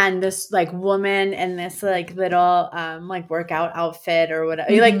 And this like woman in this like little like workout outfit or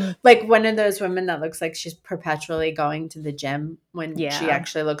whatever, like one of those women that looks like she's perpetually going to the gym when she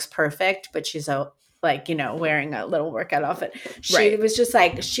actually looks perfect, but she's like, you know, wearing a little workout outfit. She was just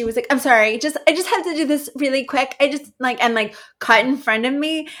like, she was like, I'm sorry, I just have to do this really quick. I just like, and like cut in front of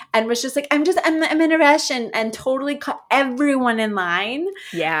me and was just like, I'm in a rush and totally cut everyone in line.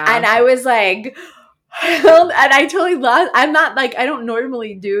 Yeah. And I was like, and I totally lost. I'm not like, I don't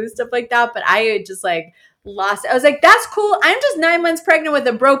normally do stuff like that, but I had just like lost. I was like, that's cool. I'm just 9 months pregnant with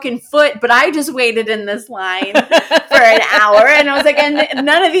a broken foot, but I just waited in this line for an hour. And I was like, and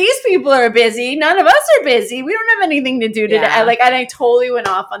none of these people are busy. None of us are busy. We don't have anything to do today. And I totally went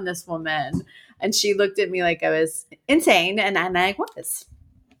off on this woman and she looked at me like I was insane. And I was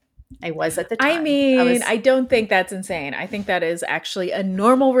at the time. I mean, I don't think that's insane. I think that is actually a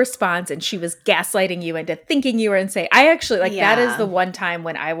normal response, and she was gaslighting you into thinking you were insane. I actually that is the one time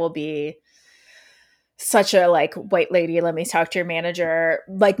when I will be such a like white lady. Let me talk to your manager.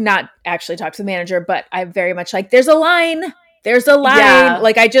 Like not actually talk to the manager, but I'm very much like, there's a line. Yeah.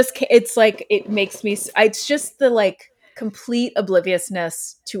 Like it's like, it makes me, it's just the like complete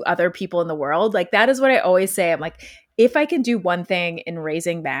obliviousness to other people in the world. Like that is what I always say. I'm like, if I can do one thing in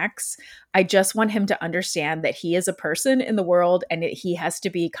raising Max, I just want him to understand that he is a person in the world and he has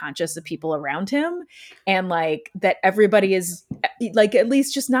to be conscious of people around him and like that everybody is like, at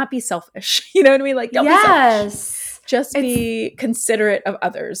least just not be selfish. You know what I mean? Like, don't be selfish. Just be considerate of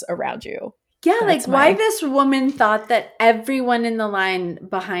others around you. Yeah. That's like why this woman thought that everyone in the line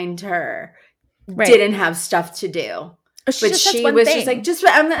behind her didn't have stuff to do. But she was just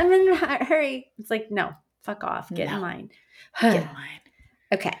like, I'm in a hurry. It's like, no. Fuck off. Get in line. Get in line.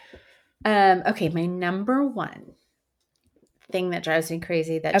 Okay. Okay. My number one thing that drives me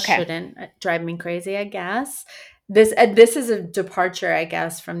crazy that shouldn't drive me crazy, I guess. This is a departure, I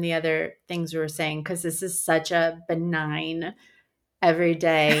guess, from the other things we were saying, because this is such a benign,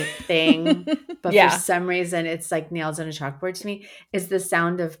 everyday thing. But for some reason, it's like nails on a chalkboard to me, is the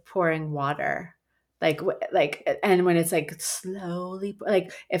sound of pouring water. And when it's like slowly,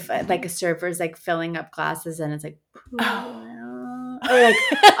 like if like a server is like filling up glasses and it's like, or like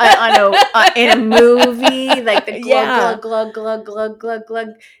in a movie, like the glug, glug, glug, glug, glug, glug.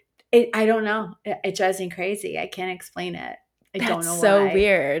 I don't know. It drives me crazy. I can't explain it. I don't know why. So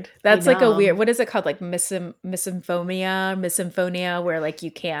weird. That's like a weird, what is it called? Like misymphonia, where like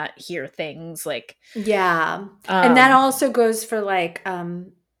you can't hear things like. Yeah. And that also goes for like,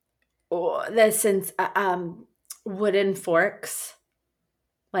 wooden forks,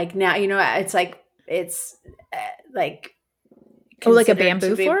 like now, you know, it's like like like a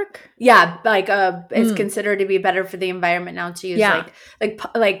bamboo fork. Yeah, like it's considered to be better for the environment now to use like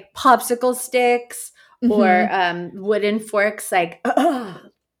popsicle sticks or wooden forks. Like I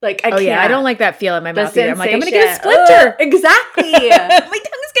can't. I don't like that feel in my mouth either. I'm like, I'm gonna get a splinter. Exactly. My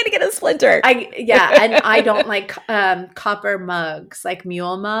tongue's gonna get a splinter. And I don't like copper mugs, like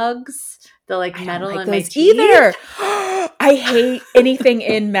mule mugs. The like metal in my teeth. Either. I hate anything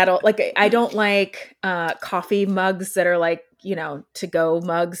in metal. Like I don't like coffee mugs that are like, you know, to go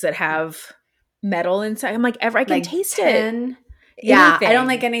mugs that have metal inside. I'm like, I can taste tin. It. Yeah, anything. I don't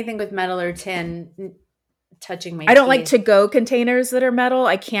like anything with metal or tin touching my teeth. I don't like to go containers that are metal.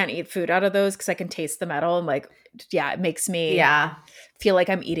 I can't eat food out of those because I can taste the metal. And like, it makes me feel like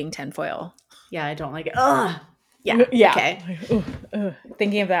I'm eating tinfoil. Yeah, I don't like it. Ugh. Yeah. Okay.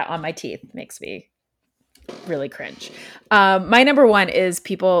 Thinking of that on my teeth makes me really cringe. My number one is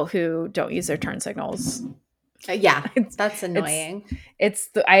people who don't use their turn signals. That's annoying. It's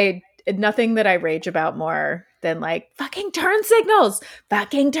nothing that I rage about more than like fucking turn signals.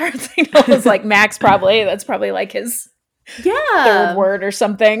 Like Max that's probably like his third word or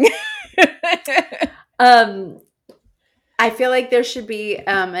something. I feel like there should be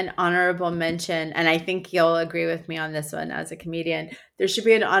an honorable mention, and I think you'll agree with me on this one as a comedian. There should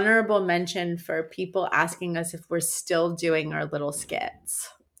be an honorable mention for people asking us if we're still doing our little skits.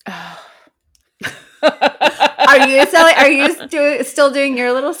 Are you, Sally? Are you still doing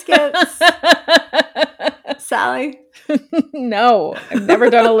your little skits, Sally? No, I've never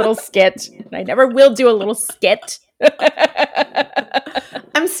done a little skit, and I never will do a little skit.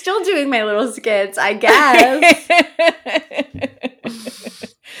 I'm still doing my little skits, I guess.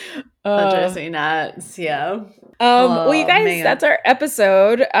 That drives me nuts. Yeah. Well, you guys, that's our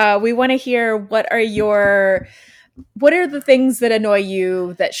episode. We want to hear what what are the things that annoy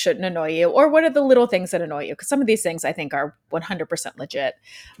you that shouldn't annoy you? Or what are the little things that annoy you? Because some of these things I think are 100% legit.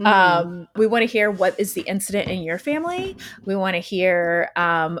 We want to hear what is the incident in your family. We want to hear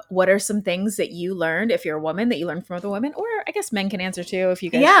what are some things that you learned, if you're a woman, that you learned from other women. Or I guess men can answer too if you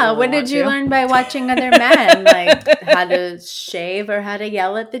guys really what did you learn by watching other men? Like how to shave or how to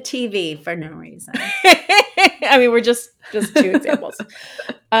yell at the TV for no reason. I mean, we're just two examples.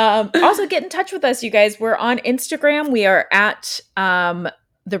 Also, get in touch with us, you guys. We're on Instagram. We are at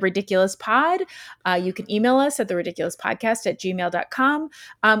The Ridiculous Pod. You can email us at theridiculouspodcast@gmail.com.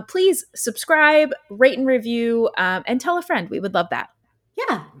 Please subscribe, rate and review, and tell a friend. We would love that.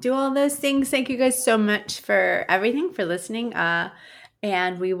 Yeah, do all those things. Thank you guys so much for everything, for listening.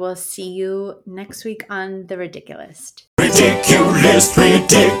 And we will see you next week on The Ridiculous. Ridiculous,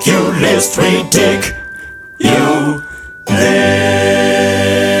 ridiculous, ridic. You.